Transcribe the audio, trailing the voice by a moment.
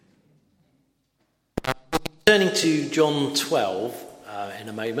Turning to John 12 in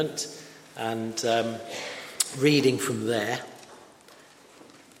a moment and reading from there.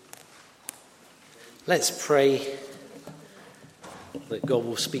 Let's pray that God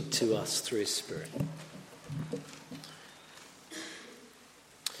will speak to us through his Spirit.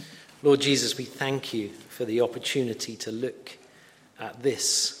 Lord Jesus, we thank you for the opportunity to look at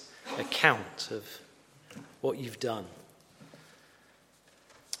this account of what you've done.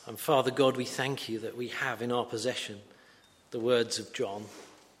 And Father God, we thank you that we have in our possession the words of John,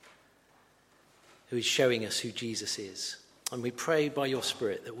 who is showing us who Jesus is. And we pray by your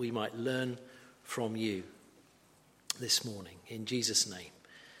Spirit that we might learn from you this morning. In Jesus' name,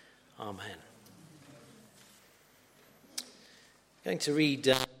 amen. I'm going to read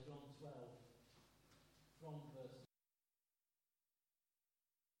John 12 from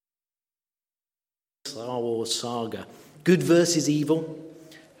verse Star Wars saga. Good versus evil.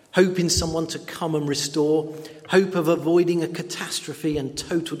 Hope in someone to come and restore. Hope of avoiding a catastrophe and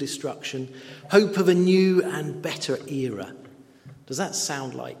total destruction. Hope of a new and better era. Does that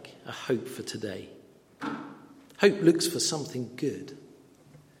sound like a hope for today? Hope looks for something good.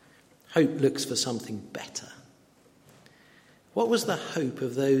 Hope looks for something better. What was the hope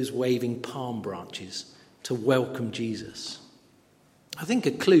of those waving palm branches to welcome Jesus? I think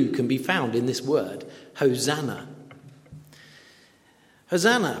a clue can be found in this word, Hosanna.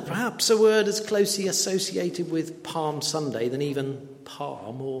 Hosanna, perhaps a word as closely associated with Palm Sunday than even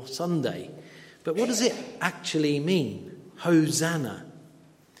Palm or Sunday. But what does it actually mean? Hosanna.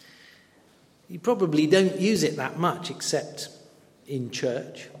 You probably don't use it that much except in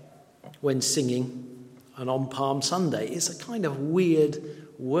church when singing and on Palm Sunday. It's a kind of weird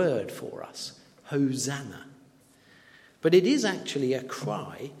word for us, Hosanna. But it is actually a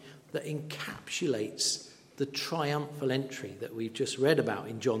cry that encapsulates the triumphal entry that we've just read about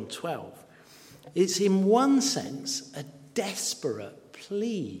in John 12. It's in one sense a desperate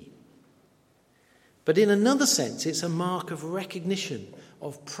plea. But in another sense, it's a mark of recognition,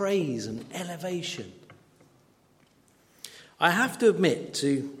 of praise and elevation. I have to admit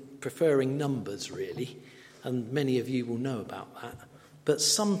to preferring numbers, really, and many of you will know about that. But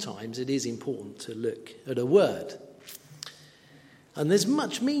sometimes it is important to look at a word. And there's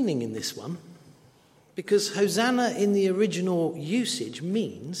much meaning in this one, because Hosanna in the original usage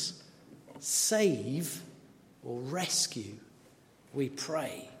means save or rescue, we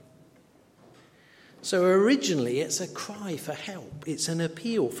pray. So originally it's a cry for help. It's an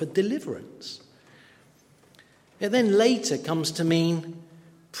appeal for deliverance. It then later comes to mean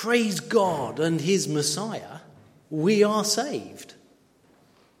praise God and his Messiah, we are saved.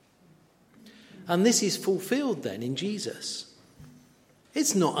 And this is fulfilled then in Jesus.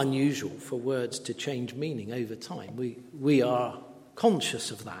 It's not unusual for words to change meaning over time. We are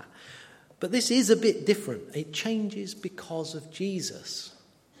conscious of that. But this is a bit different. It changes because of Jesus.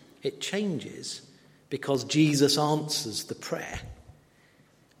 It changes because Jesus answers the prayer.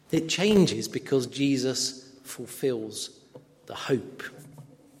 It changes because Jesus fulfills the hope.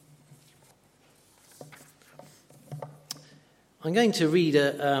 I'm going to read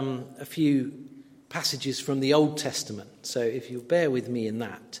a few passages from the Old Testament. So if you'll bear with me in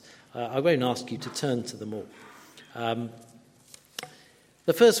that, I won't ask you to turn to them all.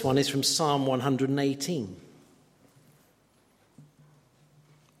 The first one is from Psalm 118.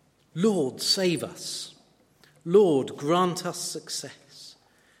 Lord, save us. Lord, grant us success.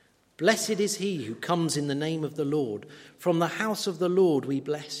 Blessed is he who comes in the name of the Lord. From the house of the Lord we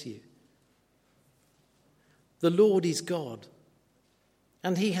bless you. The Lord is God,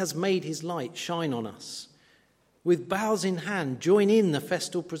 and he has made his light shine on us. With boughs in hand, join in the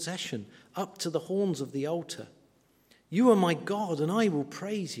festal procession up to the horns of the altar. You are my God, and I will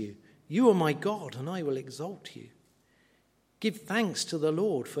praise you. You are my God, and I will exalt you. Give thanks to the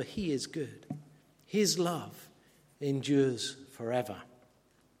Lord, for he is good. His love endures forever.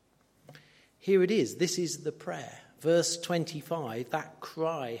 Here it is. This is the prayer. Verse 25, that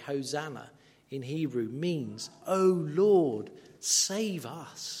cry, Hosanna, in Hebrew means, O Lord, save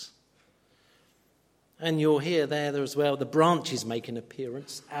us. And you'll hear there as well, the branches make an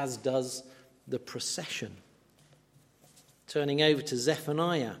appearance, as does the procession. Turning over to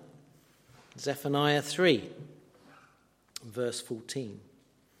Zephaniah 3, verse 14.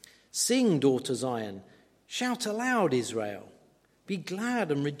 Sing, daughter Zion, shout aloud, Israel. Be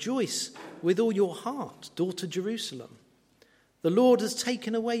glad and rejoice with all your heart, daughter Jerusalem. The Lord has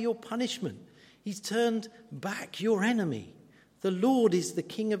taken away your punishment. He's turned back your enemy. The Lord is the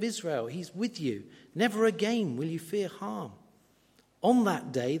King of Israel. He's with you. Never again will you fear harm. On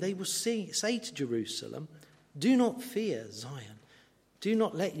that day they will say to Jerusalem, do not fear, Zion. Do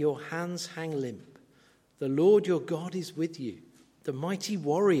not let your hands hang limp. The Lord your God is with you, the mighty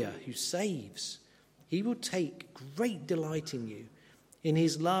warrior who saves. He will take great delight in you. In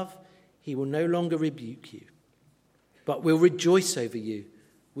his love, he will no longer rebuke you, but will rejoice over you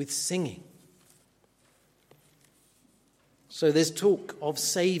with singing. So there's talk of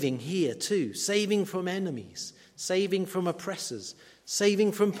saving here too, saving from enemies, saving from oppressors,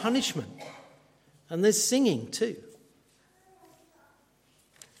 saving from punishment. And there's singing too.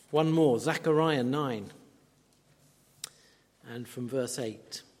 One more, Zechariah 9, and from verse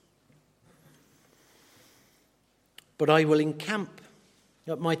 8. But I will encamp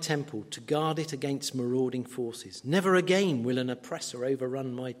at my temple to guard it against marauding forces. Never again will an oppressor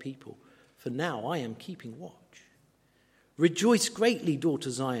overrun my people, for now I am keeping watch. Rejoice greatly, daughter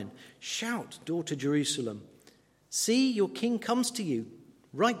Zion. Shout, daughter Jerusalem. See, your king comes to you,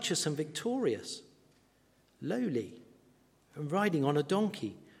 righteous and victorious, lowly, and riding on a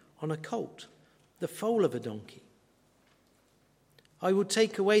donkey, on a colt, the foal of a donkey. I will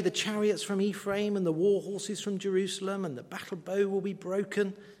take away the chariots from Ephraim and the war horses from Jerusalem, and the battle bow will be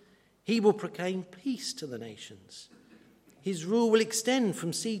broken. He will proclaim peace to the nations. His rule will extend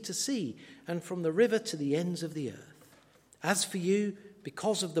from sea to sea and from the river to the ends of the earth. As for you,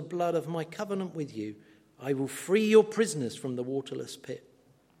 because of the blood of my covenant with you, I will free your prisoners from the waterless pit.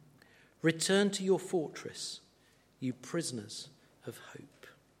 Return to your fortress, you prisoners of hope.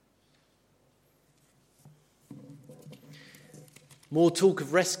 More talk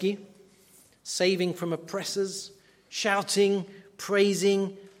of rescue, saving from oppressors, shouting,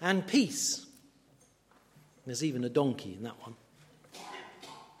 praising, and peace. There's even a donkey in that one.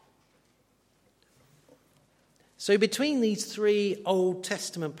 So between these three Old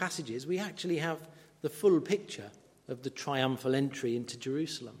Testament passages, we actually have the full picture of the triumphal entry into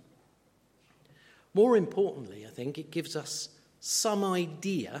Jerusalem. More importantly, I think it gives us some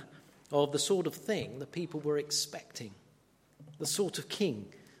idea of the sort of thing the people were expecting. The sort of king,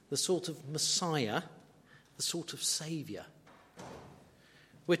 the sort of Messiah, the sort of Saviour.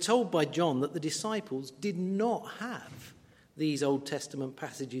 We're told by John that the disciples did not have these Old Testament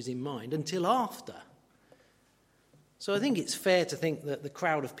passages in mind until after. So I think it's fair to think that the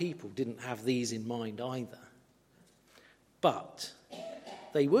crowd of people didn't have these in mind either. But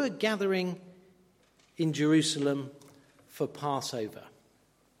they were gathering in Jerusalem for Passover.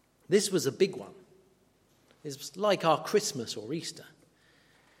 This was a big one. It's like our Christmas or Easter.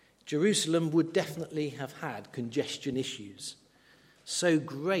 Jerusalem would definitely have had congestion issues. So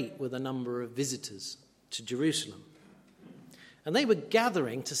great were the number of visitors to Jerusalem. And they were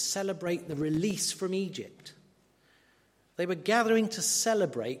gathering to celebrate the release from Egypt. They were gathering to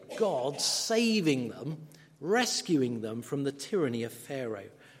celebrate God saving them, rescuing them from the tyranny of Pharaoh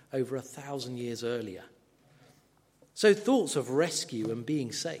over 1,000 years earlier. So thoughts of rescue and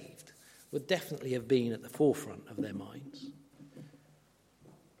being saved would definitely have been at the forefront of their minds.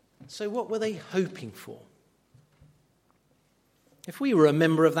 So what were they hoping for? If we were a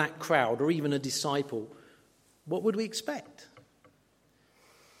member of that crowd or even a disciple, what would we expect?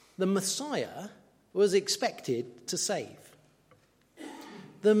 The Messiah was expected to save.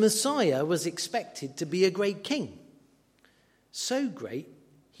 The Messiah was expected to be a great king. So great,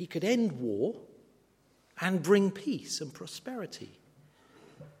 he could end war and bring peace and prosperity.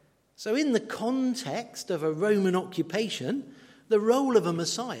 So in the context of a Roman occupation, the role of a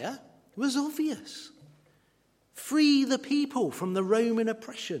Messiah was obvious. Free the people from the Roman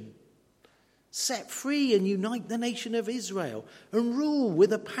oppression. Set free and unite the nation of Israel and rule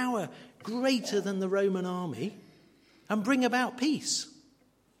with a power greater than the Roman army and bring about peace.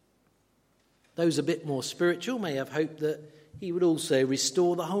 Those a bit more spiritual may have hoped that he would also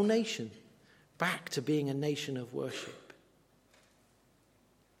restore the whole nation back to being a nation of worship.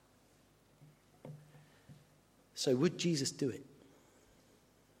 So would Jesus do it?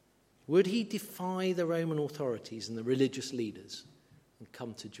 Would he defy the Roman authorities and the religious leaders and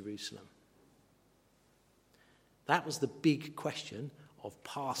come to Jerusalem? That was the big question of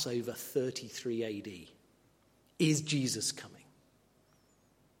Passover 33 AD. Is Jesus coming?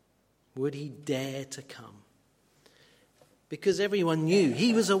 Would he dare to come? Because everyone knew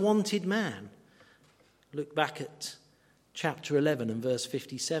he was a wanted man. Look back at chapter 11 and verse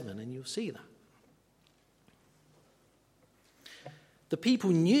 57 and you'll see that. The people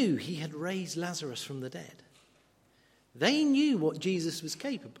knew he had raised Lazarus from the dead. They knew what Jesus was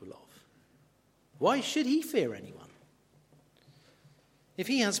capable of. Why should he fear anyone? If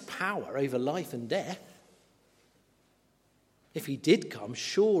he has power over life and death, if he did come,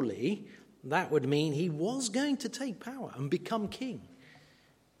 surely that would mean he was going to take power and become king.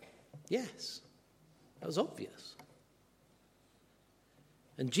 Yes, that was obvious.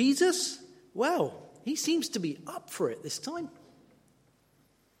 And Jesus, well, he seems to be up for it this time.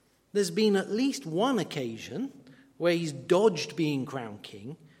 There's been at least one occasion where he's dodged being crowned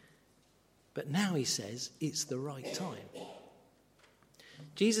king, but now he says it's the right time.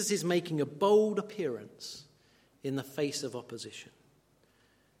 Jesus is making a bold appearance in the face of opposition.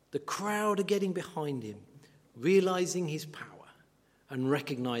 The crowd are getting behind him, realizing his power and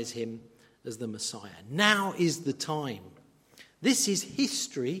recognize him as the Messiah. Now is the time. This is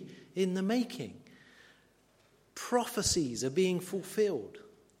history in the making. Prophecies are being fulfilled.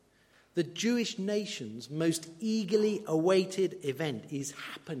 The Jewish nation's most eagerly awaited event is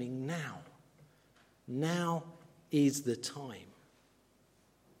happening now. Now is the time.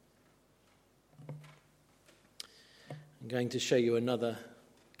 I'm going to show you another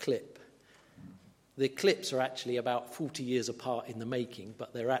clip. The clips are actually about 40 years apart in the making,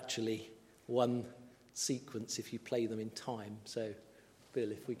 but they're actually one sequence if you play them in time. So,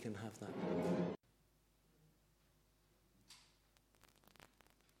 Bill, if we can have that.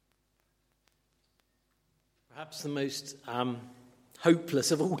 Perhaps the most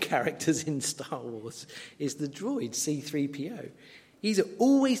hopeless of all characters in Star Wars is the droid C-3PO. He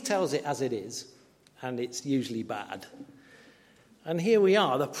always tells it as it is, and it's usually bad. And here we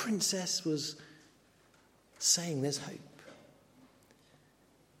are, the princess was saying there's hope.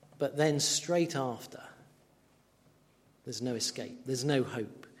 But then straight after, there's no escape, there's no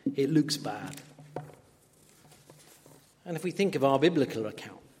hope. It looks bad. And if we think of our biblical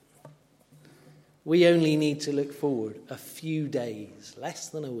account, we only need to look forward a few days, less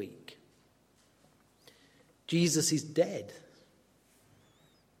than a week. Jesus is dead.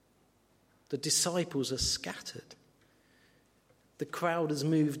 The disciples are scattered. The crowd has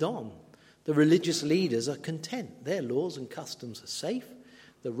moved on. The religious leaders are content. Their laws and customs are safe.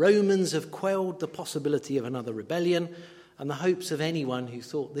 The Romans have quelled the possibility of another rebellion, and the hopes of anyone who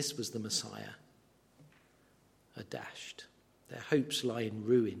thought this was the Messiah are dashed. Their hopes lie in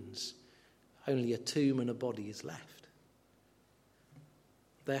ruins. Only a tomb and a body is left.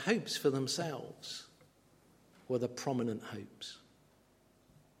 Their hopes for themselves were the prominent hopes.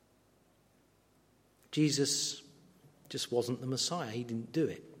 Jesus just wasn't the Messiah. He didn't do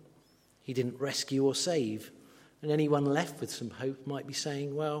it. He didn't rescue or save. And anyone left with some hope might be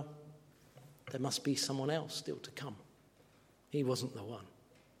saying, well, there must be someone else still to come. He wasn't the one.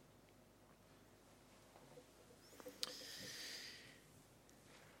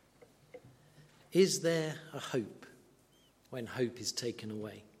 Is there a hope when hope is taken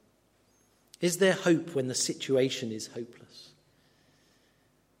away? Is there hope when the situation is hopeless?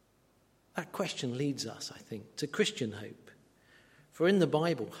 That question leads us, I think, to Christian hope. For in the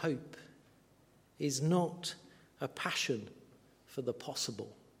Bible, hope is not a passion for the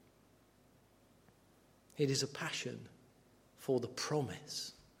possible. It is a passion for the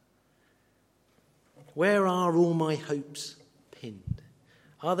promise. Where are all my hopes pinned?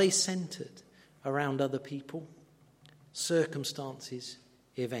 Are they centered around other people, circumstances,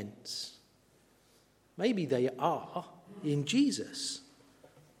 events? Maybe they are in Jesus.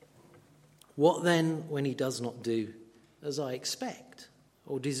 What then when he does not do as I expect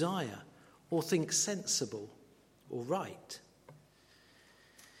or desire or think sensible or right?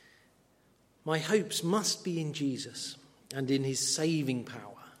 My hopes must be in Jesus and in his saving power.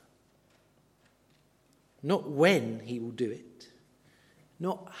 Not when he will do it,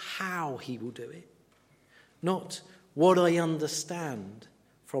 not how he will do it, not what I understand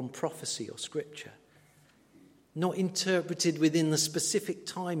from prophecy or scripture, not interpreted within the specific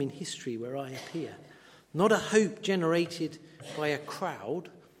time in history where I appear, not a hope generated by a crowd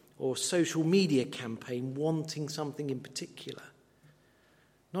or social media campaign wanting something in particular,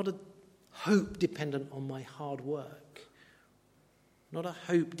 not a hope dependent on my hard work, not a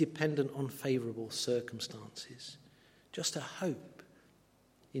hope dependent on favourable circumstances, just a hope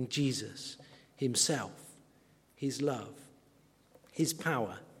in Jesus himself, his love, his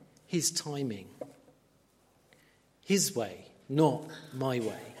power, his timing, his way, not my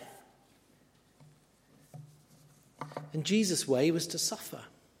way. And Jesus' way was to suffer,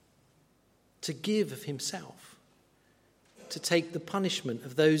 to give of himself, to take the punishment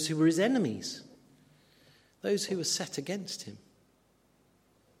of those who were his enemies, those who were set against him.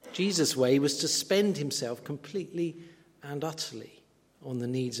 Jesus' way was to spend himself completely and utterly on the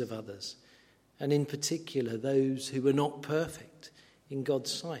needs of others, and in particular those who were not perfect in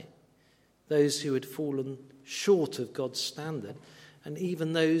God's sight, those who had fallen short of God's standard, and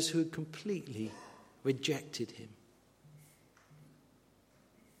even those who had completely rejected him.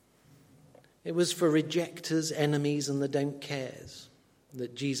 It was for rejectors, enemies, and the don't cares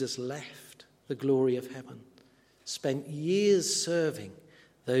that Jesus left the glory of heaven, spent years serving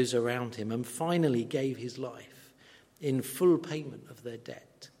those around him, and finally gave his life in full payment of their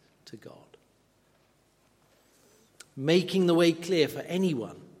debt to God, making the way clear for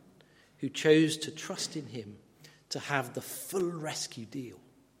anyone who chose to trust in him to have the full rescue deal.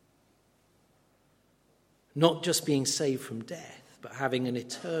 Not just being saved from death, but having an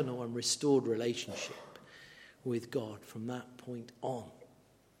eternal and restored relationship with God from that point on.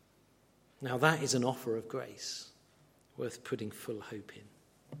 Now that is an offer of grace worth putting full hope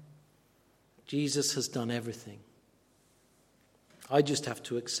in. Jesus has done everything. I just have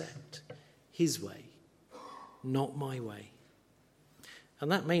to accept his way, not my way.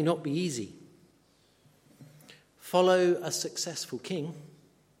 And that may not be easy. Follow a successful king,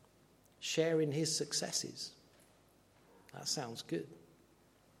 share in his successes. That sounds good.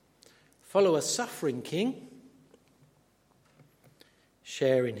 Follow a suffering king,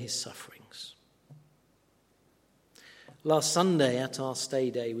 share in his sufferings. Last Sunday at our stay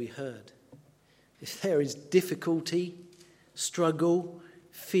day we heard, if there is difficulty, struggle,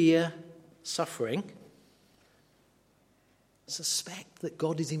 fear, suffering, suspect that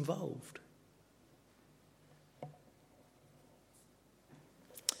God is involved.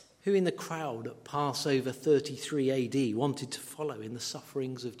 Who in the crowd at Passover 33 AD wanted to follow in the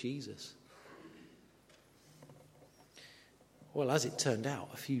sufferings of Jesus? Well, as it turned out,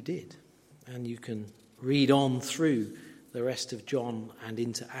 a few did. And you can read on through the rest of John and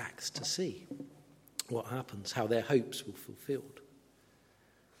into Acts to see what happens, how their hopes were fulfilled.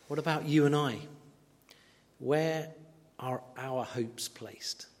 What about you and I? Where are our hopes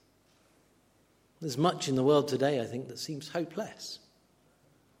placed? There's much in the world today, I think, that seems hopeless.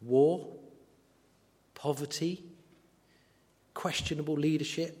 War, poverty, questionable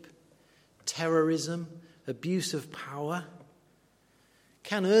leadership, terrorism, abuse of power.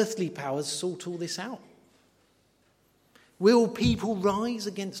 Can earthly powers sort all this out? Will people rise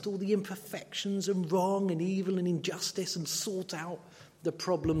against all the imperfections and wrong and evil and injustice and sort out the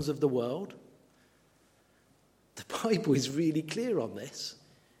problems of the world? The Bible is really clear on this.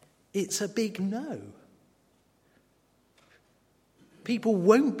 It's a big no. People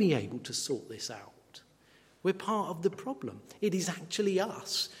won't be able to sort this out. We're part of the problem. It is actually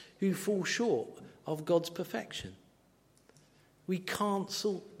us who fall short of God's perfection. We can't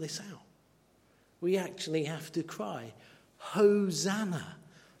sort this out. We actually have to cry, Hosanna,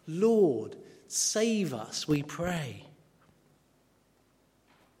 Lord, save us, we pray.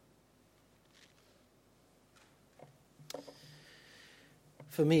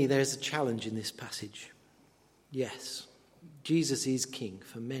 For me, there is a challenge in this passage. Yes, Jesus is king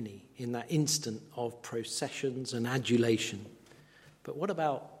for many in that instant of processions and adulation. But what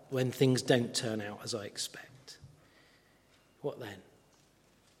about when things don't turn out as I expect? What then?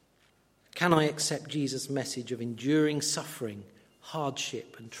 Can I accept Jesus' message of enduring suffering,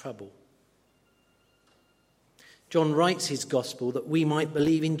 hardship and trouble? John writes his gospel that we might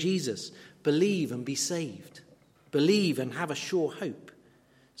believe in Jesus, believe and be saved, believe and have a sure hope.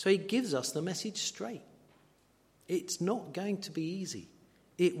 So he gives us the message straight. It's not going to be easy.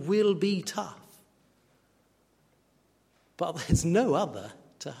 It will be tough. But there's no other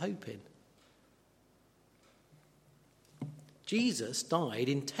to hope in. Jesus died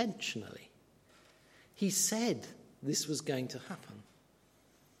intentionally. He said this was going to happen.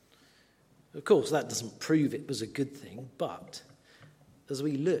 Of course, that doesn't prove it was a good thing, but as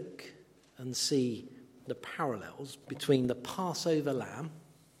we look and see the parallels between the Passover lamb,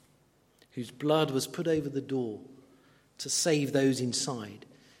 whose blood was put over the door to save those inside,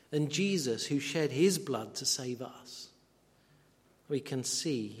 and Jesus, who shed his blood to save us, we can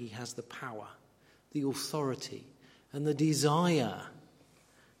see he has the power, the authority, and the desire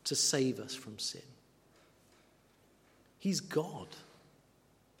to save us from sin. He's God.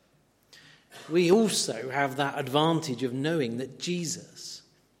 We also have that advantage of knowing that Jesus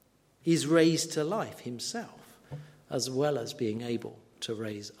is raised to life himself, as well as being able to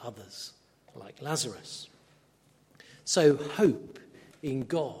raise others, like Lazarus. So hope in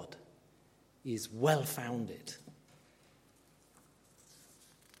God is well-founded.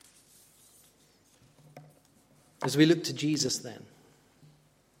 As we look to Jesus then,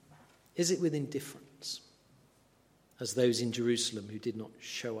 is it with indifference, as those in Jerusalem who did not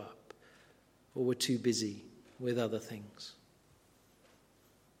show up or were too busy with other things?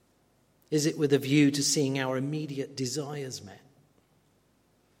 Is it with a view to seeing our immediate desires met,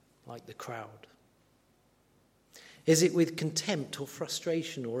 like the crowd? Is it with contempt or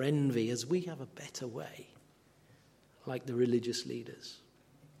frustration or envy as we have a better way, like the religious leaders?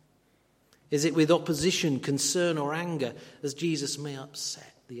 Is it with opposition, concern or anger as Jesus may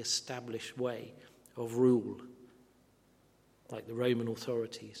upset the established way of rule? like the Roman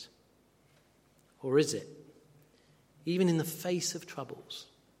authorities? Or is it, even in the face of troubles,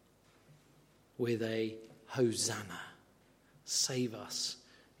 with a Hosanna, save us,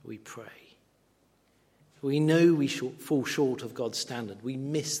 we pray? We know we fall short of God's standard. We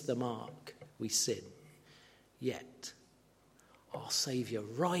miss the mark. We sin. Yet, our Saviour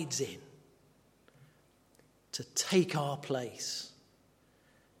rides in to take our place,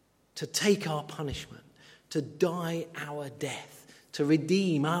 to take our punishment, to die our death, to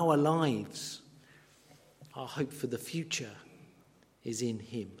redeem our lives. Our hope for the future is in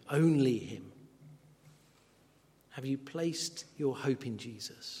him, only him. Have you placed your hope in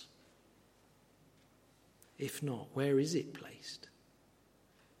Jesus? If not, where is it placed?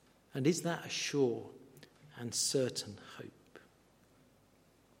 And is that a sure and certain hope?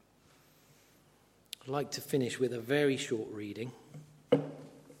 I'd like to finish with a very short reading.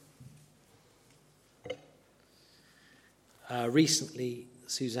 Recently,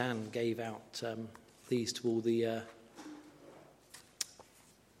 Suzanne gave out these to all the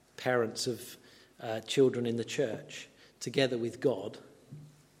parents of children in the church, together with God.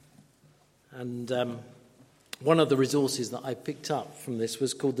 And one of the resources that I picked up from this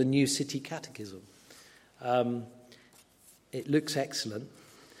was called the New City Catechism. It looks excellent,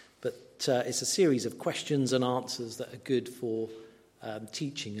 but it's a series of questions and answers that are good for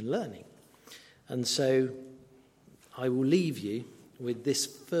teaching and learning. And so I will leave you with this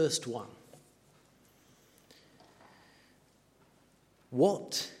first one.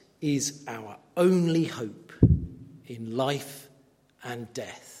 What is our only hope in life and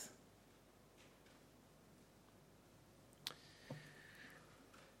death?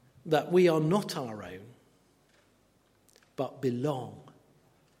 That we are not our own, but belong,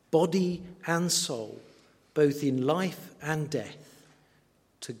 body and soul, both in life and death,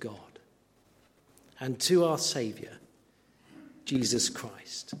 to God and to our Saviour, Jesus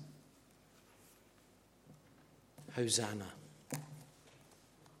Christ. Hosanna.